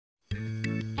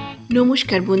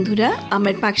नमस्कार बंधुरा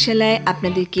आमार पाकशालाय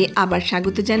आपनादेरके आबार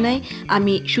स्वागत जानाई।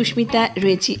 आमी सुष्मिता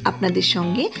रयेछि आपनादेर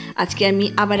संगे। आजके आमी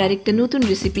आबार आरेकटा नतून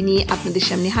रेसिपि निये आपनादेर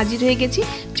सामने हाजिर हये गेछि।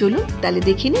 चलुन ताहले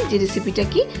देखे निই जे रेसिपिटा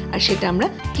कि आर सेटा आमरा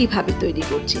किभाबे तैरि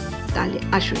करछि। ताहले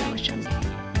आसुन आमार संगे।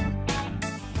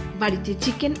 बाड़ीते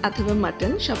चिकेन अथवा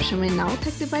माटन सब समय नाও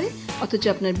থাকতে পারে, অথচ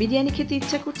আপনার বিরিয়ানি খেতে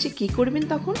ইচ্ছা করছে, কি করবেন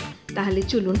তখন? তাহলে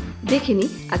চলুন দেখে নিই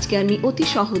আজকে আমি অতি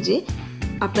সহজে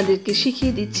আপনাদেরকে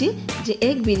শিখিয়ে দিচ্ছি যে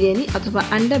এগ বিরিয়ানি অথবা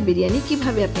আন্ডা বিরিয়ানি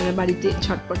কিভাবে আপনারা বাড়িতে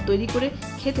ঝটপট তৈরি করে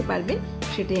খেতে পারবেন,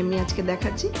 সেটাই আমি আজকে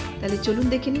দেখাচ্ছি। তাহলে চলুন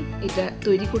দেখে নিই এটা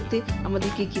তৈরি করতে আমাদের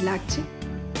কি কি লাগছে।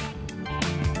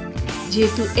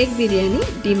 যেহেতু এগ বিরিয়ানি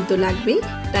ডিম তো লাগবেই,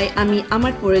 তাই আমি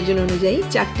আমার প্রয়োজন অনুযায়ী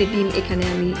 4টে ডিম এখানে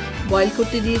আমি বয়েল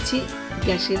করতে দিয়েছি।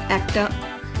 গ্যাসের একটা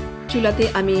চুলাতে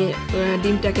আমি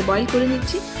ডিমটাকে বয়েল করে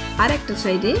নিচ্ছি, আর একটা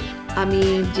সাইডে আমি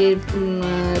যে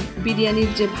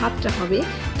বিরিয়ানির যে ভাতটা হবে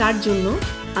তার জন্য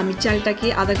আমি চালটাকে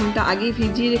আধা ঘন্টা আগে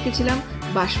ভিজিয়ে রেখেছিলাম।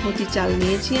 বাসমতি চাল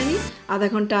নিয়েছি আমি, আধা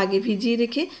ঘন্টা আগে ভিজিয়ে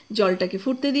রেখে জলটাকে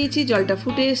ফুটতে দিয়েছি। জলটা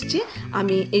ফুটে এসছে,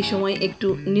 আমি এই সময় একটু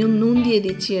নুন দিয়ে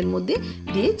দিচ্ছি এর মধ্যে,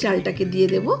 দিয়ে চালটাকে দিয়ে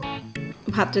দেব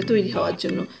ভাতটা তৈরি হওয়ার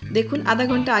জন্য। দেখুন আধা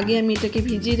ঘন্টা আগে আমি এটাকে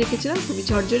ভিজিয়ে রেখেছিলাম, খুবই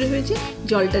ঝরঝরে হয়েছে।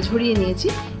 জলটা ঝরিয়ে নিয়েছি।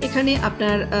 এখানে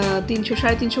আপনার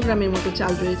 300-350 গ্রামের মতো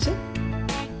চাল রয়েছে।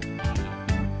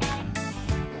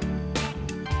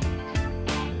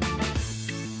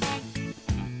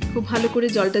 খুব ভালো করে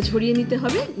জলটা ঝরিয়ে নিতে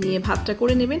হবে, নিয়ে ভাতটা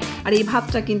করে নেবেন। আর এই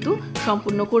ভাতটা কিন্তু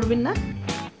সম্পূর্ণ করবেন না,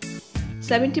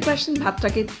 70%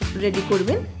 ভাতটাকে রেডি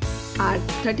করবেন, আর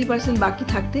 30% বাকি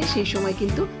থাকতে সেই সময়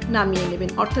কিন্তু নামিয়ে নেবেন।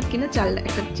 অর্থাৎ কিনা চাল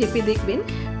একটা চেপে দেখবেন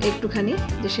একটুখানি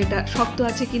যে সেটা শক্ত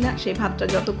আছে কিনা। সেই ভাতটা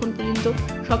যতক্ষণ পর্যন্ত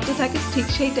শক্ত থাকে ঠিক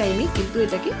সেই টাইমে কিন্তু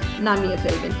এটাকে নামিয়ে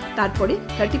ফেলবেন। তারপরে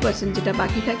 30% যেটা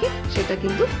বাকি থাকে সেটা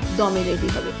কিন্তু দমে রেডি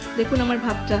হবে। দেখুন আমার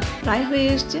ভাতটা প্রায় হয়ে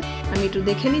এসছে। আমি একটু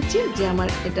দেখে নিচ্ছি যে আমার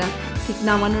এটা ঠিক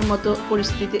নামানোর মতো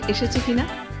পরিস্থিতিতে এসেছে কিনা।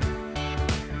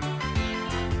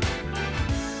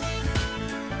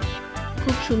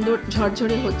 খুব সুন্দর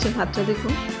ঝরঝরে হচ্ছে ভাতটা।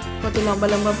 দেখুন কত লম্বা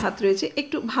লম্বা ভাত রয়েছে।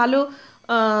 একটু ভালো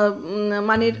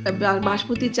মানের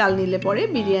বাসমতি চাল নিলে পরে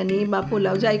বিরিয়ানি বা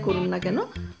পোলাও যাই করুন না কেন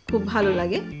খুব ভালো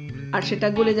লাগে, আর সেটা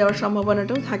গলে যাওয়ার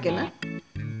সম্ভাবনাটাও থাকে না।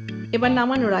 এবার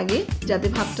নামানোর আগে যাতে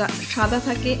ভাতটা সাদা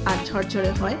থাকে আর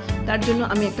ঝরঝরে হয় তার জন্য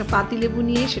আমি একটা পাতিলেবু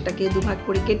নিয়ে সেটাকে দুভাগ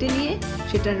করে কেটে নিয়ে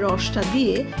সেটার রসটা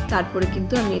দিয়ে তারপরে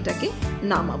কিন্তু আমি এটাকে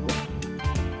নামাবো।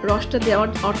 রসটা দেওয়ার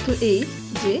অর্থ এই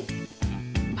যে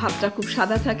ভাতটা খুব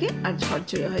সাদা থাকে আর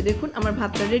ঝরঝরে হয়। দেখুন আমার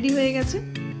ভাতটা রেডি হয়ে গেছে।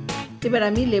 এবার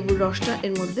আমি লেবুর রসটা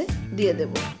এর মধ্যে দিয়ে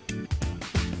দেব।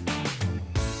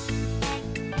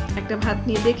 একটা ভাত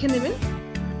নিয়ে দেখে নেবেন।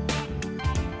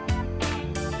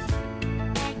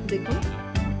 দেখুন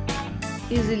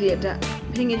ইজিলি এটা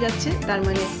ভেঙে যাচ্ছে, তার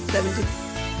মানে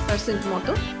 70%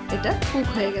 মতো এটা কুক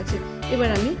হয়ে গেছে। এবার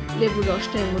আমি লেবুর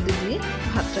রসটা এর মধ্যে দিয়ে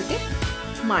ভাতটাকে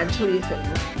মাড় ঝরিয়ে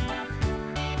ফেলবো।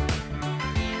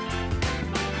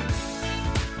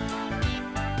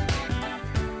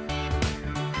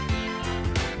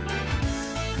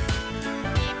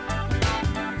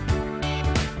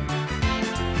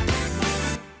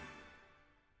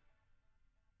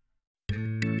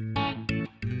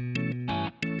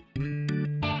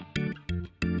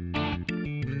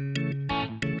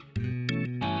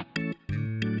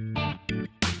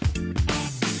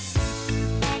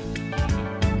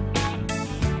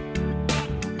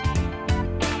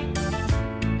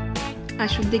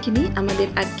 আসুন দেখে নিই আমাদের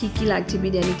আর কি কি লাগছে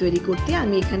বিরিয়ানি তৈরি করতে।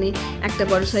 আমি এখানে একটা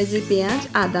বড় সাইজের পেঁয়াজ,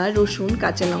 আদা, রসুন,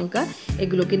 কাঁচা লঙ্কা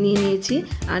এগুলোকে নিয়ে নিয়েছি।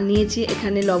 আর নিয়েছি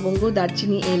এখানে লবঙ্গ,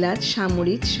 দারচিনি, এলাচ,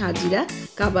 সামরিচ, সাজিরা,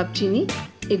 কাবাব চিনি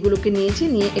এগুলোকে নিয়েছি।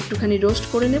 নিয়ে একটুখানি রোস্ট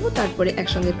করে নেব, তারপরে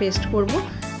একসঙ্গে পেস্ট করব।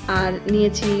 আর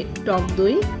নিয়েছি টক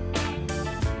দই,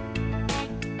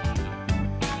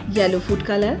 ইয়েলো ফুড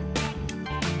কালার,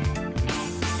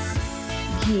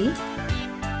 ঘি,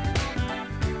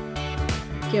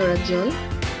 কেওড়ার জল,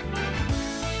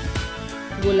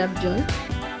 গোলাপ জল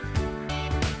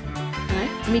আর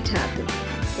মিঠা আতর।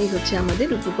 এই হচ্ছে আমাদের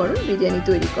উপকরণ বিরিয়ানি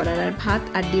তৈরি করার। আর ভাত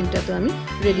আর ডিমটা তো আমি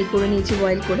রেডি করে নিয়েছি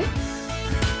বয়েল করে।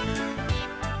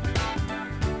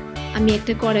 আমি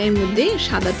একটা কড়াইয়ের মধ্যে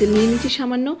সাদা তেল নিয়ে নিয়েছি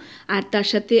সামান্য, আর তার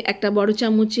সাথে একটা বড়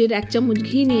চামচের 1 চামচ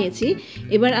ঘি নিয়েছি।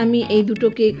 এবার আমি এই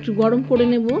দুটোকে একটু গরম করে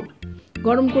নেব।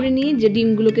 গরম করে নিয়ে যে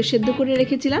ডিমগুলোকে সেদ্ধ করে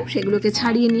রেখেছিলাম সেগুলোকে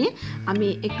ছাড়িয়ে নিয়ে আমি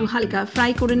একটু হালকা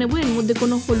ফ্রাই করে নেব। এর মধ্যে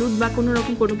কোনো হলুদ বা কোনো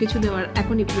রকম কোনো কিছু দেওয়ার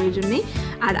এখনই প্রয়োজন নেই।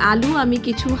 আর আলু আমি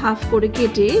কিছু হাফ করে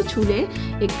কেটে ছুলে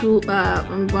একটু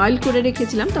বয়েল করে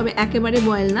রেখেছিলাম, তবে একেবারে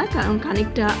বয়েল না, কারণ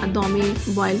খানিকটা দমে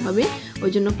বয়েল হবে,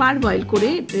 ওই জন্য পার বয়েল করে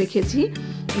রেখেছি।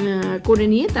 করে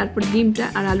নিয়ে তারপর ডিমটা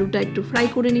আর আলুটা একটু ফ্রাই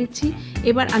করে নিচ্ছি।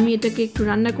 এবার আমি এটাকে একটু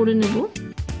রান্না করে নেব।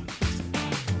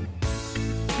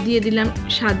 দিয়ে দিলাম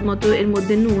স্বাদ মতো এর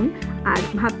মধ্যে নুন। আর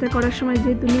ভাতটা করার সময়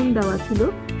যেহেতু নুন দেওয়া ছিল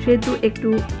সেহেতু একটু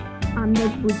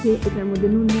আন্দাজ বুঝে এটার মধ্যে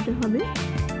নুন দিতে হবে।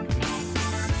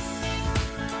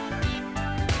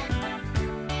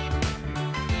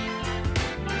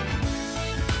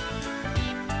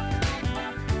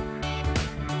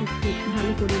 একটু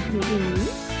ভালো করে ভেজে নিয়ে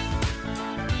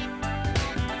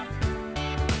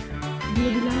দিয়ে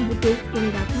দিলাম যে পেস্ট করে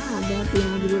রাখা আদা,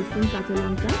 পেঁয়াজ, রসুন, কাঁচা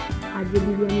লঙ্কা আর যে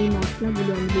বিরিয়ানির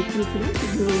মশলাগুলো আমি দেখিয়েছিলাম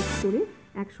সেগুলো রোস্ট করে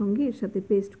একসঙ্গে এর সাথে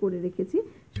পেস্ট করে রেখেছি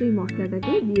সেই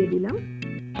মশলাটাকে দিয়ে দিলাম।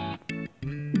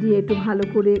 দিয়ে একটু ভালো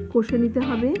করে কষে নিতে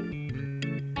হবে।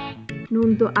 নুন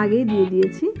তো আগেই দিয়ে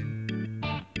দিয়েছি।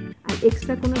 আর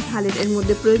এক্সট্রা কোনো ঝালের এর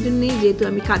মধ্যে প্রয়োজন নেই, যেহেতু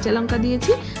আমি কাঁচা লঙ্কা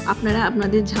দিয়েছি। আপনারা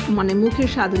আপনাদের মানে মুখের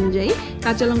স্বাদ অনুযায়ী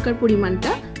কাঁচা লঙ্কার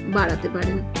পরিমাণটা বাড়াতে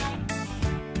পারেন।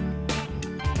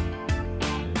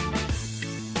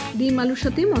 ডিম আলুর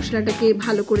সাথে মশলাটাকে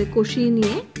ভালো করে কষিয়ে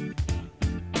নিয়ে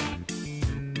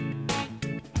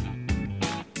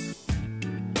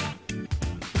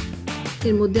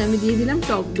এর মধ্যে আমি দিয়ে দিলাম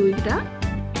টক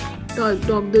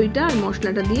দইটা আর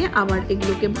মশলাটা দিয়ে আবার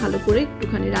এগুলোকে ভালো করে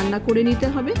একটুখানি রান্না করে নিতে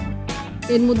হবে।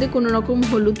 এর মধ্যে কোনো রকম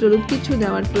হলুদ টলুদ কিছু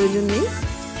দেওয়ার প্রয়োজন নেই।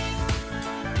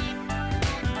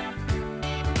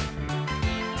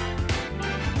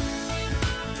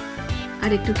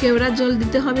 আর একটু কেওড়ার জল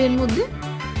দিতে হবে এর মধ্যে।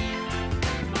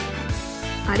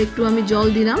 আর একটু আমি জল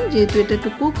দিলাম যেহেতু এটা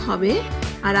একটু কুক হবে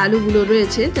আর আলুগুলো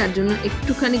রয়েছে, যার জন্য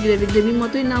একটুখানি গ্রেভি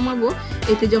মতোই নামাবো।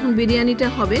 এতে যখন বিরিয়ানিটা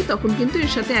হবে তখন কিন্তু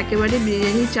এর সাথে একেবারে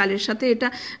বিরিয়ানির চালের সাথে এটা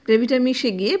গ্রেভিটা মিশে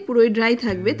গিয়ে পুরোই ড্রাই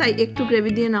থাকবে, তাই একটু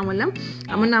গ্রেভি দিয়ে নামালাম।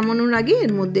 আমার নামানোর আগে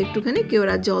এর মধ্যে একটুখানি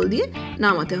কেওড়ার জল দিয়ে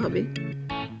নামাতে হবে।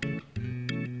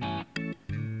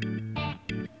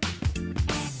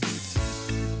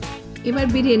 এবার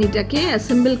বিরিয়ানিটাকে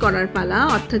অ্যাসেম্বল করার পালা,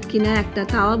 অর্থাৎ কিনা একটা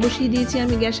তাওয়া বসিয়ে দিয়েছি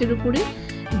আমি গ্যাসের উপরে।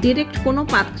 ডিরেক্ট কোনো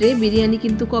পাত্রে বিরিয়ানি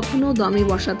কিন্তু কখনো দমে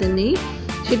বসাতে নেই,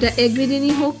 সেটা এগ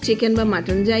বিরিয়ানি হোক, চিকেন বা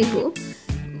মাটন যাই হোক,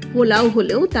 পোলাও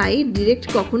হলেও তাই। ডিরেক্ট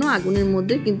কখনো আগুনের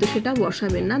মধ্যে কিন্তু সেটা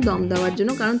বসাবেন না দম দেওয়ার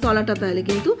জন্য, কারণ তলাটা তাহলে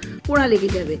কিন্তু পোড়া লেগে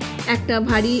যাবে। একটা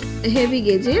ভারী হেভি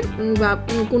গেজের বা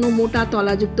কোনো মোটা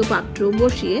তলাযুক্ত পাত্র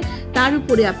বসিয়ে তার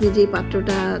উপরে আপনি যেই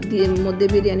পাত্রটা দিয়ে মধ্যে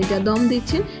বিরিয়ানিটা দম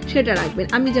দিচ্ছেন সেটা রাখবেন।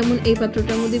 আমি যেমন এই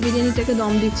পাত্রটার মধ্যে বিরিয়ানিটাকে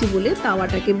দম দিচ্ছি বলে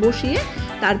তাওয়াটাকে বসিয়ে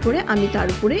তারপরে আমি তার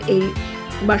উপরে এই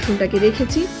বাসনটাকে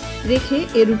রেখে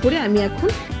এর উপরে আমি এখন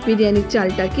বিরিয়ানির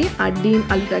চালটাকে আর ডিম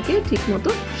আলুটাকে ঠিকমতো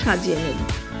সাজিয়ে নেব।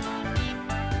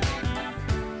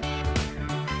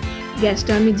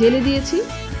 গ্যাসটা আমি জেলে দিয়েছি,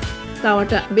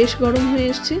 তাওয়াটা বেশ গরম হয়ে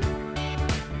এসছে।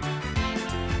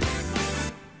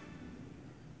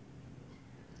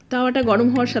 তাওয়াটা গরম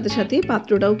হওয়ার সাথে সাথে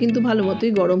পাত্রটাও কিন্তু ভালো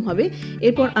মতোই গরম হবে।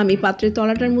 এরপর আমি পাত্রের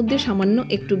তলাটার মধ্যে সামান্য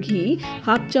একটু ঘি,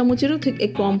 হাফ চামচেরও থেকে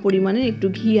কম পরিমাণে একটু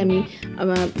ঘি আমি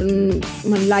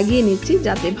লাগিয়ে নিচ্ছি,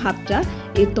 যাতে ভাতটা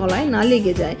এর তলায় না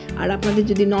লেগে যায়। আর আপনাদের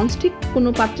যদি ননস্টিক কোনো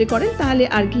পাত্রে করেন তাহলে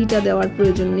আর ঘিটা দেওয়ার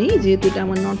প্রয়োজন নেই, যেহেতু এটা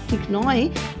আমার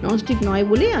ননস্টিক নয়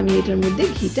বলে আমি এটার মধ্যে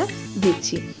ঘিটা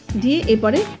দিচ্ছি। দিয়ে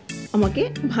এরপরে আমাকে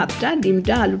ভাতটা,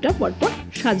 ডিমটা, আলুটা পরপর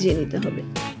সাজিয়ে নিতে হবে।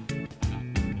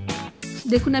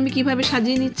 দেখুন আমি কিভাবে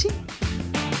সাজিয়ে নিচ্ছি।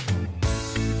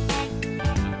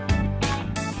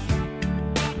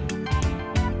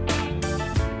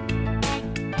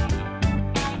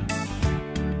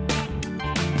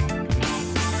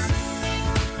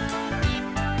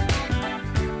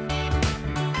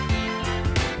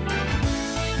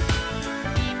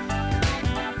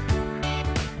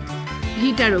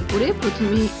 ঘিটার উপরে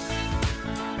প্রথমে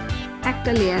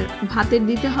একটা লেয়ার ভাতের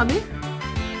দিতে হবে,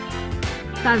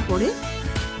 তারপরে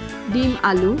ডিম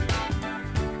আলু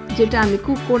যেটা আমি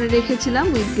কুক করে রেখেছিলাম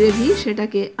উইথ গ্রেভি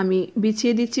সেটাকে আমি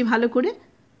বিছিয়ে দিচ্ছি ভালো করে।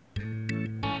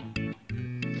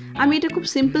 আমি এটা খুব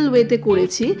সিম্পল ওয়েতে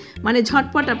করেছি, মানে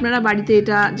ঝটপট আপনারা বাড়িতে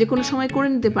এটা যে কোনো সময় করে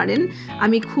নিতে পারেন।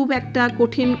 আমি খুব একটা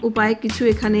কঠিন উপায় কিছু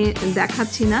এখানে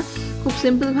দেখাচ্ছি না, খুব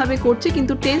সিম্পলভাবে করছি,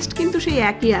 কিন্তু টেস্ট কিন্তু সেই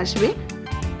একই আসবে।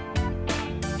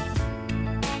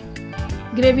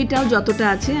 গ্রেভিটাও যতটা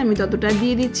আছে আমি ততটা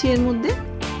দিয়ে দিচ্ছি এর মধ্যে।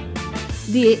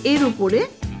 দিয়ে এর উপরে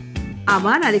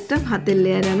আবার আরেকটা ভাতের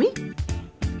লেয়ার আমি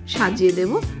সাজিয়ে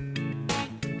দেব।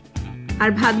 আর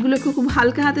ভাতগুলোকে খুব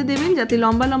হালকা হাতে দেবেন, যাতে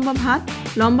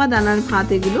লম্বা দানার ভাত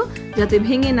এগুলো যাতে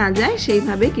ভেঙে না যায়,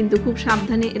 সেইভাবে কিন্তু খুব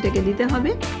সাবধানে এটাকে দিতে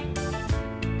হবে।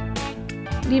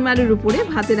 ডিম আলুর উপরে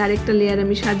ভাতের আরেকটা লেয়ার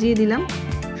আমি সাজিয়ে দিলাম,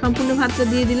 সম্পূর্ণ ভাতটা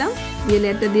দিয়ে দিলাম, দিয়ে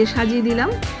লেয়ারটা দিয়ে সাজিয়ে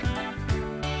দিলাম।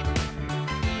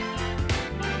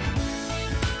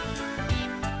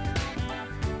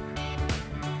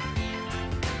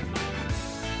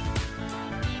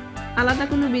 আলাদা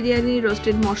কোনো বিরিয়ানি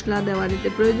রোস্টেড মশলা দেওয়ার এতে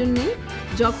প্রয়োজন নেই,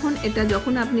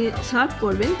 যখন আপনি সার্ভ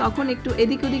করবেন তখন একটু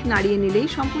এদিক ওদিক নাড়িয়ে নিলেই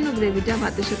সম্পূর্ণ গ্রেভিটা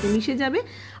ভাতের সাথে মিশে যাবে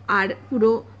আর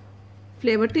পুরো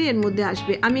ফ্লেভারটাই এর মধ্যে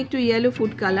আসবে। আমি একটু ইয়েলো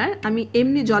ফুড কালার আমি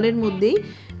এমনি জলের মধ্যেই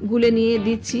গুলে নিয়ে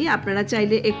দিচ্ছি, আপনারা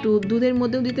চাইলে একটু দুধের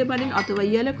মধ্যেও দিতে পারেন, অথবা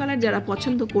ইয়েলো কালার যারা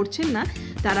পছন্দ করছেন না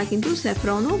তারা কিন্তু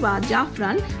স্যাফরনও বা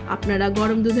জাফরান আপনারা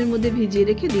গরম দুধের মধ্যে ভিজিয়ে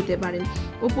রেখে দিতে পারেন।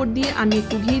 ওপর দিয়ে আমি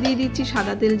একটু ঘি দিয়ে দিচ্ছি,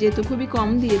 সাদা তেল যেহেতু খুবই কম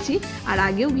দিয়েছি আর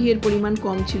আগেও ঘিয়ের পরিমাণ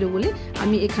কম ছিল বলে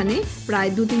আমি এখানে প্রায়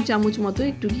 2-3 চামচ মতো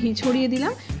একটু ঘি ছড়িয়ে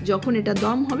দিলাম। যখন এটা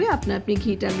দম হবে আপনি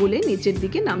ঘিটা গলে নিচের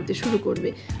দিকে নামতে শুরু করবে।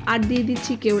 আর দিয়ে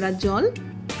দিচ্ছি কেওড়ার জল,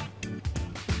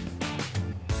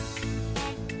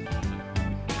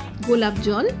 গোলাপ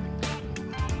জল,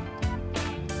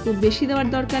 খুব বেশি দেওয়ার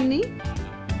দরকার নেই।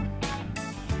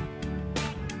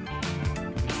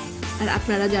 আর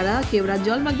আপনারা যারা কেওড়ার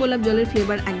জল বা গোলাপ জলের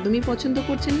ফ্লেভার একদমই পছন্দ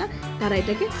করছেন না তারা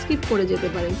এটাকে স্কিপ করে যেতে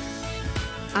পারেন।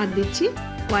 আর দিচ্ছি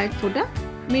কয়েক ফোঁটা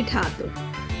মিঠা আতর।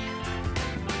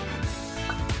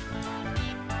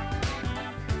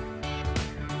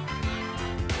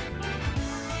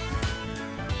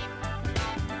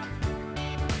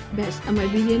 ব্যাস আমার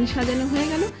বিরিয়ানি সাজানো হয়ে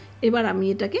গেল। এবার আমি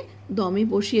এটাকে দমে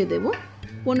বসিয়ে দেব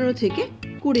 15 থেকে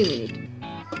 20 মিনিট।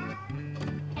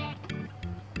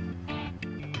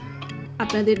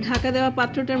 আপনাদের ঢাকা দেওয়া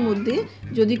পাত্রটার মধ্যে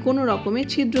যদি কোনো রকমের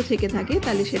ছিদ্র থেকে থাকে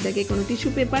তাহলে সেটাকে কোনো টিস্যু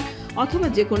পেপার অথবা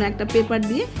যে কোনো একটা পেপার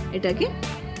দিয়ে এটাকে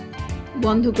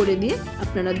বন্ধ করে দিয়ে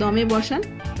আপনারা দমে বসান।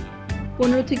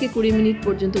 15 থেকে 20 মিনিট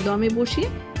পর্যন্ত দমে বসিয়ে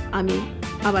আমি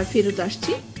আবার ফেরত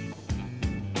আসছি।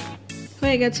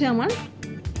 হয়ে গেছে আমার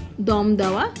দম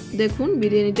দেওয়া, দেখুন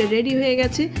বিরিয়ানিটা রেডি হয়ে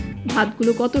গেছে,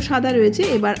 ভাতগুলো কত সাদা রয়েছে।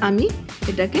 এবার আমি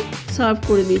এটাকে সার্ভ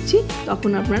করে দিচ্ছি,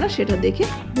 তখন আপনারা সেটা দেখে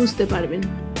বুঝতে পারবেন।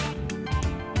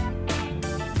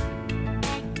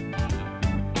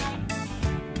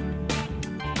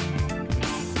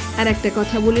 আর একটা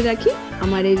কথা বলে রাখি,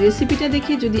 আমার এই রেসিপিটা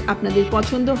দেখে যদি আপনাদের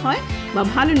পছন্দ হয় বা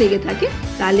ভালো লেগে থাকে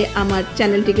তাহলে আমার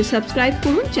চ্যানেলটিকে সাবস্ক্রাইব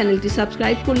করুন। চ্যানেলটি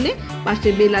সাবস্ক্রাইব করলে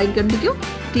পাশের বেল আইকনটিকেও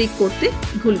ক্লিক করতে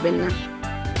ভুলবেন না।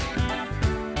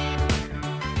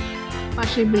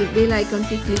 পাশের বেল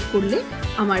আইকনটি ক্লিক করলে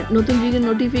আমার নতুন ভিডিও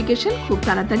নোটিফিকেশন খুব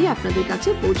তাড়াতাড়ি আপনাদের কাছে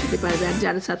পৌঁছতে পারবে। আর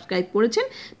যারা সাবস্ক্রাইব করেছেন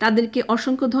তাদেরকে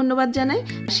অসংখ্য ধন্যবাদ জানাই।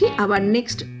 আসি আবার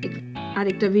নেক্সট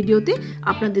আরেকটা ভিডিওতে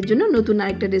আপনাদের জন্য নতুন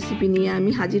আরেকটা রেসিপি নিয়ে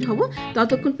আমি হাজির হব।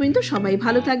 ততক্ষণ পর্যন্ত সবাই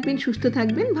ভালো থাকবেন, সুস্থ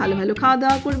থাকবেন, ভালো ভালো খাওয়া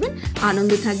দাওয়া করবেন,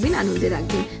 আনন্দে থাকবেন, আনন্দে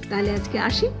রাখবেন। তাহলে আজকে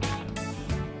আসি।